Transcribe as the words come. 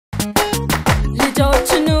ልጆች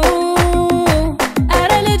ኑ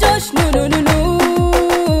አረ ልጆች ኑ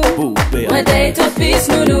ወደ ኢትዮጲስ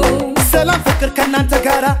ኑ ሰላም ፍቅር ከናንተ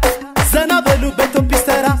ጋራ ዘና በሉ በኢትዮጲስ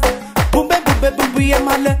ተራ ቡምቤ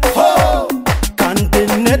የማለ ሆ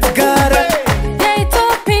ካንድነት ጋራ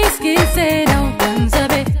የኢትዮጲስ ጊዜ ነው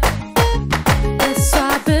ገንዘቤ እሷ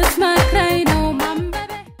ብትመክረኝ ነው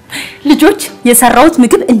ማንበቤ ልጆች የሰራውት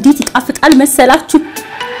ምግብ እንዴት ይጣፍጣል መሰላችሁ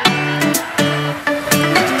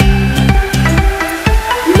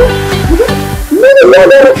ምን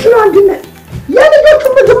ያደረግሽው አንድና የልጆቹ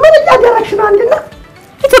ምግብ ምን ያደረግሽው አንድና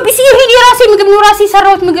ኢትዮጲስ ይሄ የራሴ ምግብ ነው ራሴ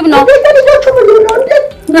የሰራውት ምግብ ነው የልጆቹ ምግብ ነው እንዴ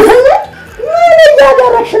ምን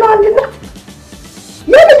ያደረግሽው አንድና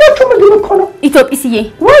የልጆቹ ምግብ እኮ ነው ኢትዮጲስዬ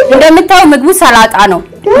እንደምታው ምግቡ ሰላጣ ነው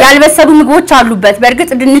ያልበሰሉ ምግቦች አሉበት በርግጥ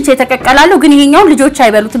ድንች የተቀቀላለው ግን ይሄኛው ልጆች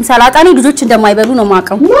አይበሉትም ሰላጣ ነው ልጆች እንደማይበሉ ነው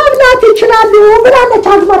ማቀው መብላት ይችላሉ ብላለች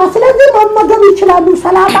አዝመራ ስለዚህ መመገብ ይችላሉ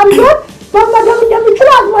ሰላጣም ቢሆን መመገብ እንደሚችሉ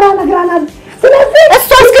አዝመራ ነግራናል ስለዚህ እሷ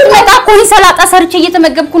እስከመጣ እኮ ሰላጣ ሰርቼ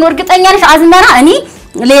እየተመገብኩ ነው እርግጠኛ ነሽ አዝመራ እኔ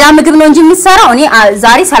ሌላ ምግብ ነው እንጂ የምሰራው እኔ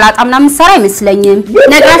ዛሬ ሰላጣምና የምሰራ አይመስለኝም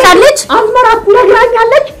ነግራሻለች አዝመራ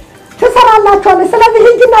ነግራኛለች ተሰራላችሁ ስለዚህ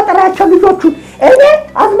ሂጂና ጥራቸው ልጆቹ እኔ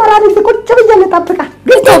አዝመራ ልጅ ቁጭ ብዬ ልጠብቃ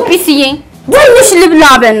ኢትዮጲስዬ ወይንሽ ልብላ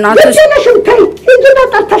በእናትሽ ልጅነሽም ተይ ሂጂና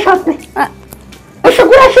ጠርተሻት ነይ እሺ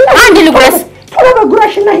ጉራሽና አንድ ልጉረስ ቶሎ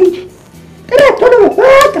በጉራሽና ሂጂ ጥራት ቶሎ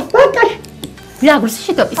በቃሽ ላጉርስሽ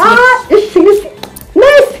ኢትዮጲስዬ እሺ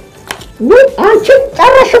ነስ ወይ አንቺ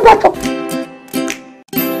ጨረሽባቸው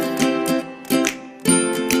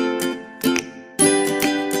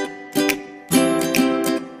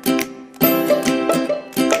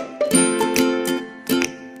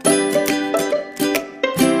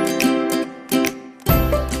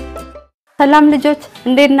ሰላም ልጆች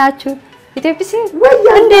እንዴት ናችሁ ኢትዮጲስ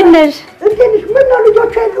እንዴት ነሽ ምን ነው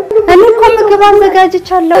ልጆች አይሉ እኔ እኮ ምግብ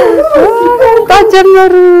አዘጋጅቻለሁ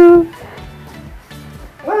ባጀመሩ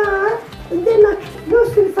እንዴት ናችሁ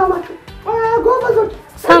ሉሲ ሰማቱ ጎበዞች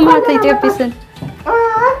ሰማት ኢትዮጲስን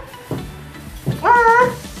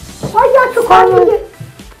አያችሁ ኮኒ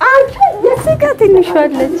አንቺ የስጋ ትንሽ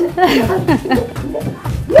አለች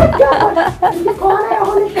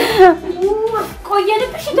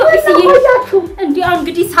ቆየልብሽ ኢትዮጲስዬ እንዴ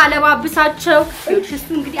እንግዲህ ሳለባብሳቸው እሱ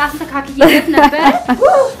እንግዲህ አስተካክዬት ነበር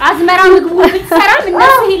አዝመራ ምግቡ ብትሰራም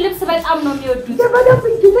እነሱ ይሄ ልብስ በጣም ነው የሚወዱት በደንብ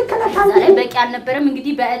ይተከላሻል በቂ አልነበረም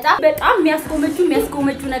እንግዲህ በጣም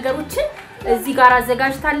የሚያስቆመጁ ነገሮችን እዚህ ጋር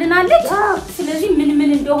አዘጋጅታልናለች ስለዚህ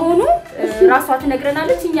ምን እንደሆኑ ራሷ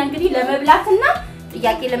ትነግረናለች እኛ እንግዲህ ለመብላትና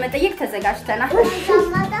ጥያቄ ለመጠየቅ ተዘጋጅተናል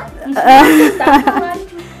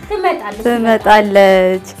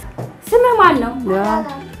ትመጣለች ስም ማን ነው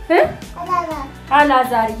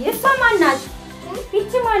አላዛሪ እሷ ማን ናት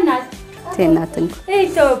እቺ ማን ናት ቴናትን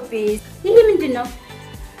ኢትዮጲስ ይሄ ምንድነው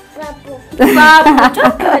ባቡ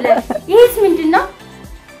ጫከለ ይሄስ ምንድነው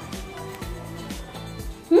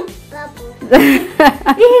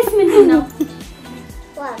ይሄስ ምንድነው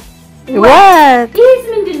ዋት ይሄስ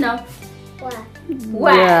ምንድነው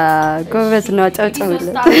ጎበዝ ነው ጫውጫውለ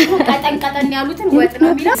ቀጠን ያሉትን ወጥ ነው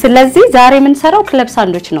የሚለው ስለዚህ ዛሬ ምን ሰራው ክለብ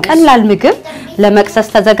ሳንዶች ነው ቀላል ምግብ ለመክሰስ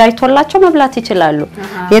ተዘጋጅቶላቸው መብላት ይችላሉ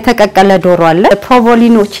የተቀቀለ ዶሮ አለ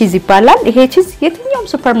ፕሮቮሊኖ ቺዝ ይባላል ይሄ ቺዝ የትኛውም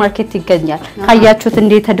ሱፐርማርኬት ይገኛል ካያችሁት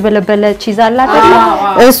እንዴት ተድበለበለ ቺዝ አለ አይደል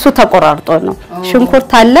እሱ ተቆራርጦ ነው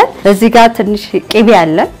ሽንኩርት አለ እዚህ ጋር ትንሽ ቂቤ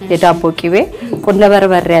አለ የዳቦ ቂቤ ቁንደ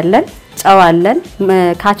በርበሬ አለ ጫው አለን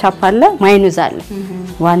ካቻፕ አለ ማይኑዝ አለ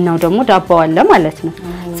ዋናው ደግሞ ዳቦ አለ ማለት ነው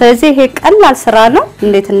ስለዚህ ይሄ ቀላል ስራ ነው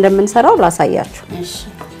እንዴት እንደምንሰራው ላሳያችሁ እሺ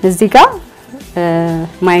እዚህ ጋር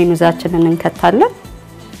ማይኑዛችንን እንከታለን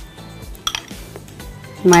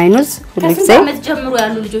ማይኑዝ ሁልጊዜ ከስንት ጀምሮ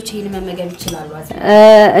ያሉ ልጆች ይሄን መመገብ ይችላሉ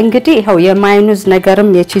እንግዲህ ይሄው የማይኑዝ ነገርም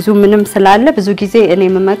የቺዙ ምንም ስላለ ብዙ ጊዜ እኔ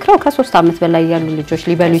መመክረው ከ3 አመት በላይ ያሉ ልጆች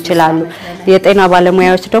ሊበሉ ይችላሉ የጤና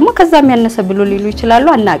ባለሙያዎች ደግሞ ከዛም ያነሰ ብሎ ሊሉ ይችላሉ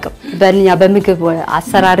አናቅም በእኛ በምግብ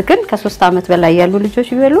አሰራር ግን ከ3 አመት በላይ ያሉ ልጆች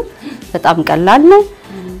ይበሉ በጣም ቀላል ነው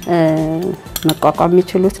መቋቋም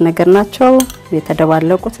የሚችሉት ነገር ናቸው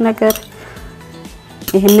የተደባለቁት ነገር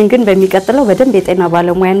ይሄንን ግን በሚቀጥለው በደንብ የጤና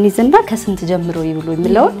ባለሙያ እንይዝና ከስንት ጀምሮ ይብሉ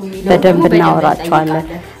የሚለው በደንብ እናወራቸዋለን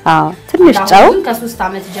አዎ ትንሽ ጫው ከ3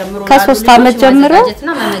 አመት ጀምሮ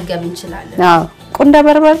መመገብ እንችላለን አዎ ቁንደ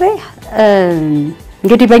በርበሬ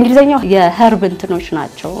እንግዲህ በእንግሊዘኛው የኸርብ እንትኖች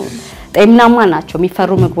ናቸው ጤናማ ናቸው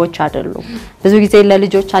የሚፈሩ ምግቦች አይደሉም ብዙ ጊዜ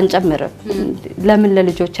ለልጆች አንጨምርም ለምን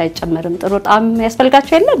ለልጆች አይጨምርም ጥሩ ጣም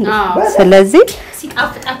ያስፈልጋቸው የለን ስለዚህ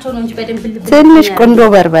ሲጣፍጣቸው ነው እንጂ በደንብ ትንሽ ቁንዶ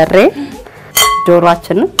በርበሬ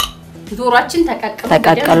ዶሮአችን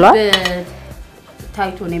ተቀቅሏል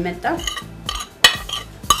ታይቶ ነው የመጣ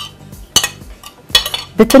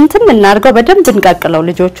ብትንትን እናርገው በደንብ እንቀቅለው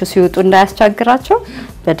ልጆቹ ሲወጡ እንዳያስቸግራቸው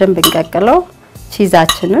በደንብ እንቀቅለው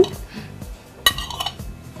ቺዛችንን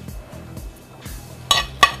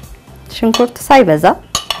ሽንኩርት ሳይበዛ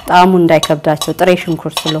ጣዕሙ እንዳይከብዳቸው ጥሬ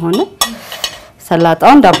ሽንኩርት ስለሆነ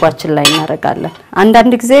ሰላጣውን ዳቦአችን ላይ እናረጋለን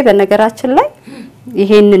አንዳንድ ጊዜ በነገራችን ላይ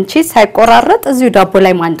ይሄንን ቺዝ ሳይቆራረጥ እዚሁ ዳቦ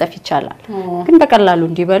ላይ ማንጠፍ ይቻላል ግን በቀላሉ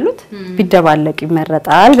እንዲበሉት ቢደባለቅ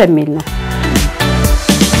ይመረጣል በሚል ነው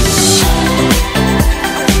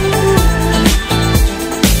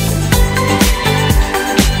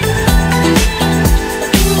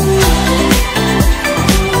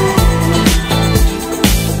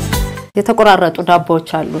የተቆራረጡ ዳቦዎች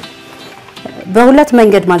አሉ በሁለት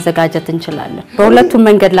መንገድ ማዘጋጀት እንችላለን በሁለቱም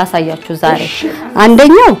መንገድ ላሳያችሁ ዛሬ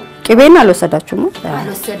አንደኛው ቅቤና አልወሰዳችሁም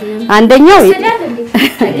አንደኛው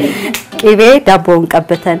ቅቤ ዳቦውን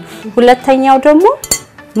ቀብተን ሁለተኛው ደግሞ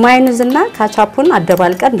ማዮኔዝና ካቻፑን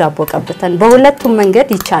አደባልቀን ዳቦ ቀብተን በሁለቱም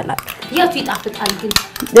መንገድ ይቻላል የቱ ይጣፍጣል ግን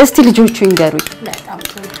እስቲ ልጆቹ ይንገሩኝ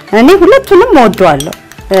እኔ ሁለቱንም ወደዋለሁ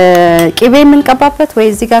ቅቤ ምንቀባበት ወይ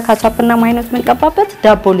እዚህ ጋር ካቻፕና ማዮኔዝ ምንቀባበት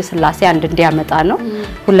ዳቦ ለስላሴ አንድ እንዲያመጣ ነው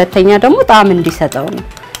ሁለተኛ ደግሞ ጣዕም እንዲሰጠው ነው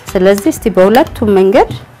ስለዚህ እስቲ በሁለቱም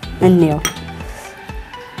መንገድ እንየው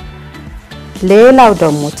ሌላው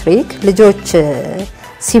ደግሞ ትሪክ ልጆች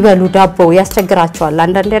ሲበሉ ዳቦ ያስቸግራቸዋል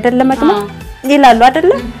አንዳንዴ አይደለም መቅመጥ ይላሉ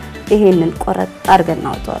አይደለም ይሄንን ቆረጥ አድርገን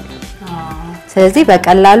እናውጣዋለን ስለዚህ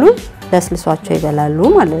በቀላሉ ለስልሷቸው ይበላሉ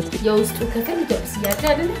ማለት ነው የውስጡ ክፍል ኢትዮጲስ ያለ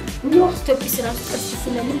አይደል ኢትዮጲስ ራሱ ቀስ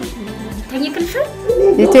ስለምን ይተኝክልሽ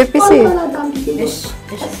ኢትዮጲስ እሺ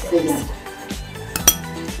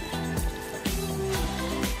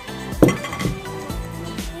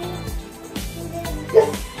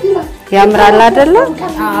ያምራል አይደለ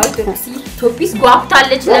አዎ ኢትዮጲስ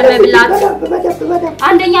ጓብታለች ለመብላት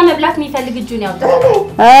አንደኛ መብላት የሚፈልግ እጁን ያውጣል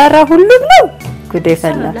አረ ሁሉም ነው ጉዴ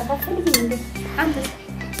ፈላ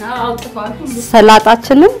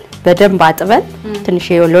ሰላጣችንን በደንብ አጥበን ትንሽ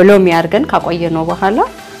ሎሎሚ አድርገን ካቆየነው በኋላ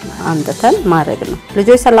አምጥተን ማረግ ነው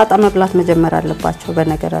ልጆች ሰላጣ መብላት መጀመር አለባቸው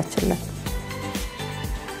በነገራችን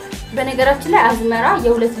ላይ አዝመራ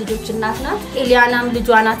የሁለት ልጆች እናት ናት ኤሊያናም ልጇ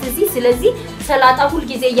ናት እዚህ ስለዚህ ሰላጣ ሁሉ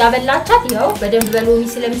ጊዜ ያበላቻት ያው በደንብ በሎሚ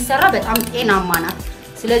ስለሚሰራ በጣም ጤናማ ናት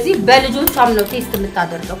ስለዚህ በልጆቿም ነው ቴስት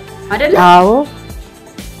የምታደርገው አይደል አዎ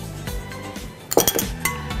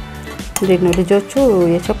እንደነ ልጆቹ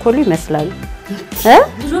የቸኮሉ ይመስላል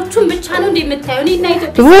ልጆቹን ብቻ ነው እንደምታየው እኔና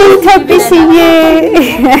ኢትዮጲስዬ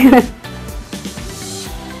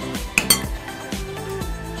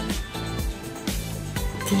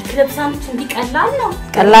ክለብሳንች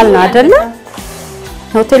እንዲቀላል ነው አይደለ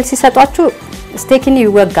ሆቴል ሲሰጧችሁ ስቴኪኒ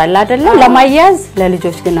ይወጋል አይደለ ለማያዝ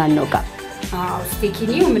ለልጆች ግን አንወጋ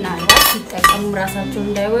ስቴኪኒው ምናልባት ሲጠቀሙ ራሳቸው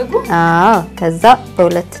እንዳይወጉ ከዛ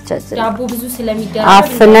በሁለት ቸዝ ዳቦ ብዙ ስለሚደረግ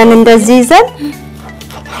አፍነን እንደዚህ ይዘን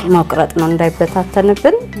መቁረጥ ነው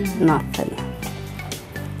እንዳይበታተንብን ናፈን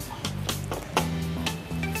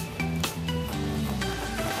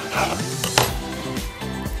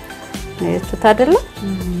እየተታ አይደለ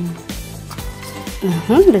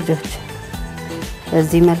ልጆች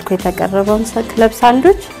እዚህ መልኩ የተቀረበውን ክለብ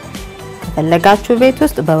ሳንዱች ከፈለጋችሁ ቤት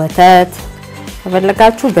ውስጥ በወተት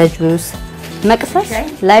ከፈለጋችሁ በጁስ መቅሰስ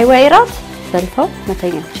ላይ ወይራት በልተው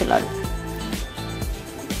መተኛት ይችላሉ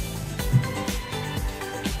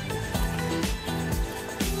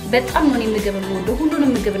በጣም ነው ምግብ ነው ሁሉንም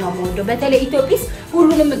ምግብ ነው የምወደው በተለይ ኢትዮጲስ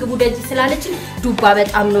ሁሉንም ምግብ ወደጅ ስላለች ዱባ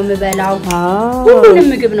በጣም ነው የምበላው ሁሉንም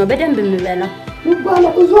ምግብ ነው በደንብ የምበላው ዱባ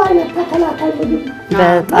ለብዙ አይነት ተከላካይ ምግብ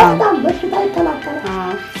በጣም በሽታ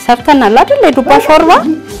ይከላከላል ሰርተናል አይደል የዱባ ሾርባ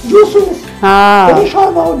ጁስስ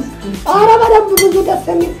ሾርባውን አረ በደንብ ብዙ ደስ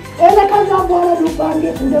የሚል ከዛ በኋላ ዱባ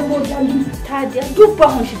እንዴት እንደምወዳል ታዲያ ዱባ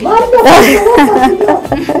ሆንሽ ግን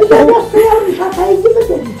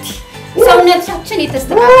ሰውነታችን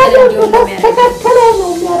የተስተካከለ ነው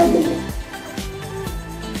የሚያደርገው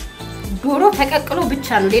ዶሮ ተቀቅሎ ብቻ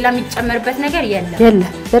ነው ሌላ የሚጨመርበት ነገር የለም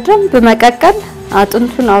በደንብ መቀቀል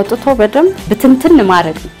አጥንቱን አውጥቶ በደንብ ብትንትን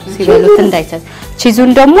ማረግ ሲበሉት እንዳይተን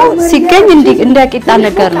ቺዙን ደግሞ ሲገኝ እንደ ቂጣ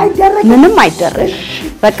ነገር ነው ምንም አይደረግ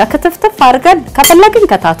በቃ ከተፍተፍ አርገን ከፈለግን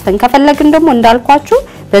ከታትፈን ከፈለግን ደግሞ እንዳልኳችሁ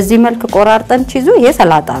በዚህ መልክ ቆራርጠን ቺዙ ይሄ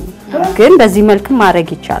ሰላጣ ነው ግን በዚህ መልክ ማረግ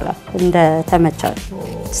ይቻላል እንደ ተመቻችሁ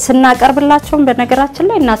ስናቀርብላቸው በነገራችን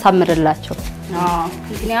ላይ እናሳምርላቸው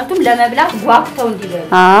ምክንያቱም ለመብላት ጓግተው እንዲበሉ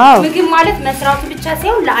ምግብ ማለት መስራቱ ብቻ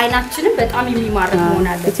ሳይሆን ለአይናችንም በጣም የሚማርክ መሆን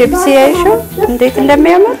አለበት ኢትዮጲስዬ እንዴት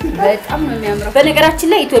እንደሚያምር በጣም ነው የሚያምረው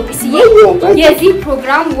በነገራችን ላይ ኢትዮጲስዬ የዚህ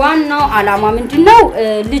ፕሮግራም ዋናው ዓላማ ምንድነው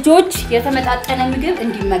ልጆች የተመጣጠነ ምግብ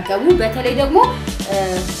እንዲመገቡ በተለይ ደግሞ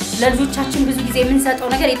ለልጆቻችን ብዙ ጊዜ የምንሰጠው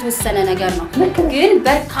ነገር የተወሰነ ነገር ነው ግን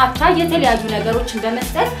በርካታ የተለያዩ ነገሮችን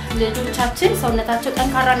በመስጠት ልጆቻችን ሰውነታቸው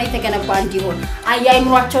ጠንካራና የተገነባ እንዲሆን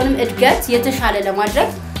አያይምሯቸውንም እድገት የተሻለ ለማድረግ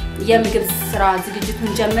የምግብ ስራ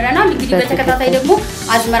ዝግጅቱን ጀምረናል እንግዲህ በተከታታይ ደግሞ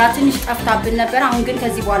አዝመራ ትንሽ ጠፍታብን ነበር አሁን ግን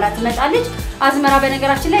ከዚህ በኋላ ትመጣለች አዝመራ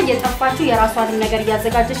በነገራችን ላይ የጠፋችው የራሷን ነገር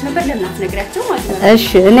ያዘጋጀች ነበር ለምናት ነግራቸው አዝመራ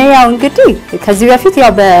እሺ እኔ ያው እንግዲህ ከዚህ በፊት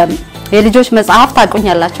ያው የልጆች መጽሐፍ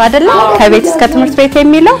ታቆኛላችሁ አይደል ከቤት እስከ ትምህርት ቤት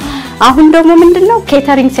የሚለው አሁን ደግሞ ምንድነው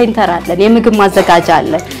ኬተሪንግ ሴንተር አለን የምግብ ማዘጋጃ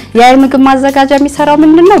አለን ያ የምግብ ማዘጋጃ የሚሰራው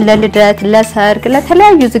ምንድነው ለልደት ለሰርግ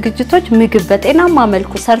ለተለያዩ ዝግጅቶች ምግብ በጤናማ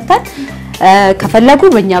መልኩ ሰርተን ከፈለጉ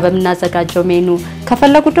በእኛ በመናዘጋጀው ሜኑ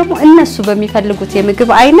ከፈለጉ ደግሞ እነሱ በሚፈልጉት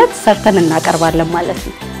የምግብ አይነት ሰርተን እናቀርባለን ማለት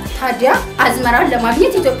ነው ታዲያ አዝመራን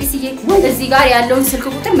ለማግኘት ኢትዮጲስ እዚህ ጋር ያለውን ስልክ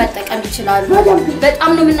ቁጥር መጠቀም ይችላሉ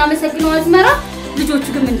በጣም ነው የምናመሰግነው አዝመራ ልጆቹ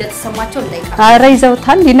ግን እንደተሰማቸው እንዳይቀር አረ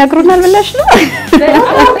ይዘውታል ይነግሩናል ብለሽ ነው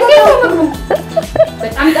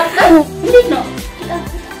በጣም ይጣፍጣል እንዴት ነው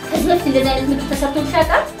ከዚህ እንደዚህ አይነት ምግብ ተሰርቶ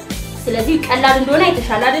ይሻላል ስለዚህ ቀላል እንደሆነ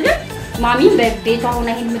አይተሻል አይደል ማሚን በቤቷ ሆና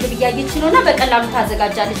ይሄን ምግብ እያየች ነውና በቀላሉ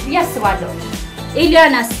ታዘጋጃለች ብዬ አስባለሁ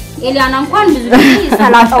ኤሊያና እንኳን ብዙ ጊዜ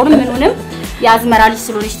ሰላጣውንም ምኑንም ያዝመራ ልጅ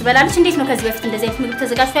ስለሆነች ትበላለች እንዴት ነው ከዚህ በፊት እንደዚህ አይነት ምግብ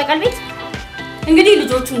ተዘጋጅቶ ያውቃል ቤት እንግዲህ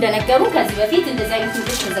ልጆቹ እንደነገሩ ከዚህ በፊት እንደዚህ አይነት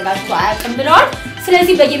ምግብ ተዘጋጅቶ አያውቅም ብለዋል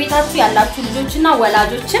ስለዚህ በየቤታችሁ ያላችሁ ልጆችና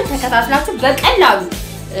ወላጆችን ተከታትላችሁ በቀላሉ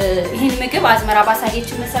ይሄን ምግብ አዝመራ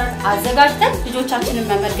ባሳየችን መሰረት አዘጋጅተን ልጆቻችንን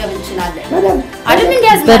መመገብ እንችላለን አይደል እንዴ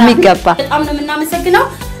አዝመራ በሚገባ በጣም ነው የምናመሰግነው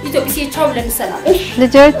ኢትዮጲስ ቻው ብለን ሰላም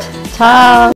ልጆች ቻው